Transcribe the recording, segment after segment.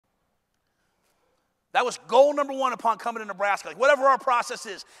That was goal number one upon coming to Nebraska. Like whatever our process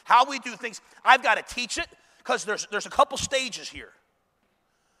is, how we do things, I've got to teach it because there's a couple stages here.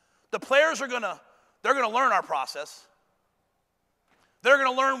 The players they're gonna learn our process. They're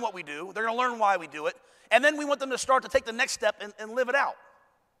gonna learn what we do. They're gonna learn why we do it. And then we want them to start to take the next step and live it out.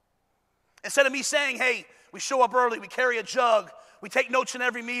 Instead of me saying, hey, we show up early, we carry a jug, we take notes in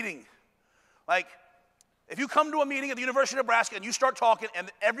every meeting. Like, if you come to a meeting at the University of Nebraska and you start talking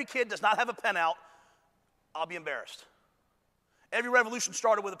and every kid does not have a pen out, I'll be embarrassed. Every revolution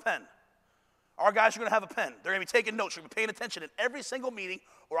started with a pen. Our guys are going to have a pen. They're going to be taking notes. They're going to be paying attention in every single meeting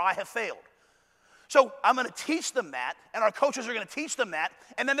or I have failed. So I'm going to teach them that, and our coaches are going to teach them that,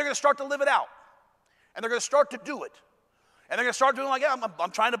 and then they're going to start to live it out. And they're going to start to do it. And they're going to start doing like, yeah,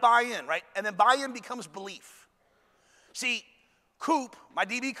 I'm trying to buy in, right? And then buy-in becomes belief. See, Coop, my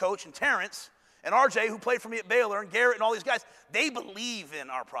DB coach, and Terrence, and RJ, who played for me at Baylor, and Garrett, and all these guys, they believe in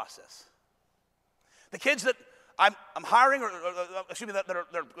our process. The kids that I'm hiring, or excuse me, that are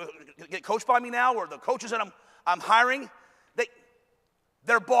get coached by me now, or the coaches that I'm hiring,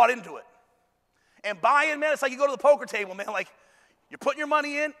 they're bought into it. And buy-in, man, it's like you go to the poker table, man. Like you're putting your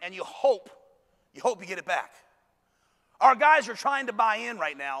money in, and you hope you get it back. Our guys are trying to buy in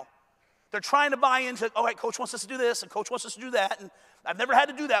right now. They're trying to buy into, all right, coach wants us to do this, and coach wants us to do that, and I've never had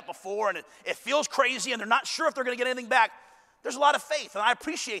to do that before, and it feels crazy, and they're not sure if they're going to get anything back. There's a lot of faith, and I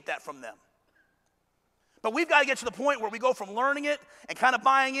appreciate that from them. But we've got to get to the point where we go from learning it and kind of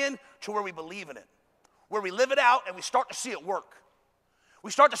buying in to where we believe in it, where we live it out and we start to see it work.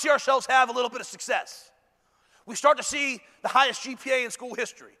 We start to see ourselves have a little bit of success. We start to see the highest GPA in school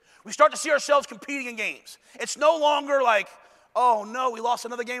history. We start to see ourselves competing in games. It's no longer like, oh no, we lost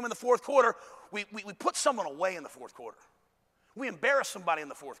another game in the fourth quarter. We put someone away in the fourth quarter. We embarrass somebody in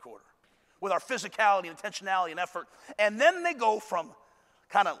the fourth quarter with our physicality and intentionality and effort. And then they go from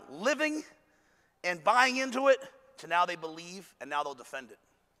kind of living and buying into it to now they believe and now they'll defend it.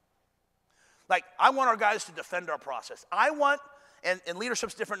 Like, I want our guys to defend our process. I want, and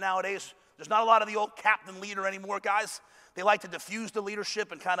leadership's different nowadays. There's not a lot of the old captain leader anymore. Guys, they like to diffuse the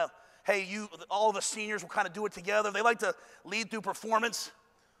leadership and kind of, hey, all of the seniors will kind of do it together. They like to lead through performance.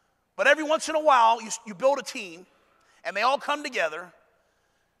 But every once in a while, you build a team, and they all come together,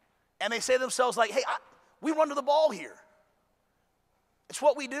 and they say to themselves, like, hey, we run to the ball here. It's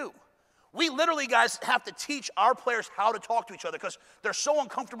what we do. We literally, guys, have to teach our players how to talk to each other because they're so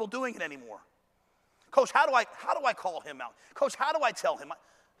uncomfortable doing it anymore. Coach, how do I call him out? Coach, how do I tell him?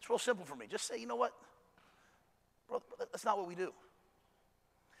 It's real simple for me. Just say, you know what? Bro, that's not what we do.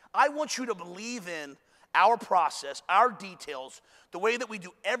 I want you to believe in our process, our details, the way that we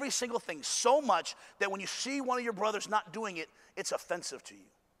do every single thing so much that when you see one of your brothers not doing it, it's offensive to you.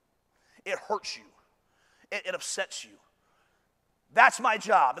 It hurts you. It upsets you. That's my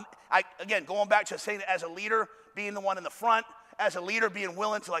job. And again, going back to saying that as a leader, being the one in the front, as a leader, being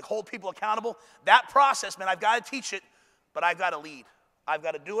willing to like hold people accountable, that process, man, I've got to teach it, but I've got to lead. I've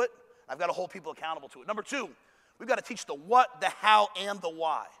got to do it. I've got to hold people accountable to it. Number two, we've got to teach the what, the how, and the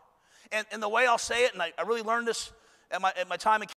why. And the way I'll say it, and I really learned this at my time in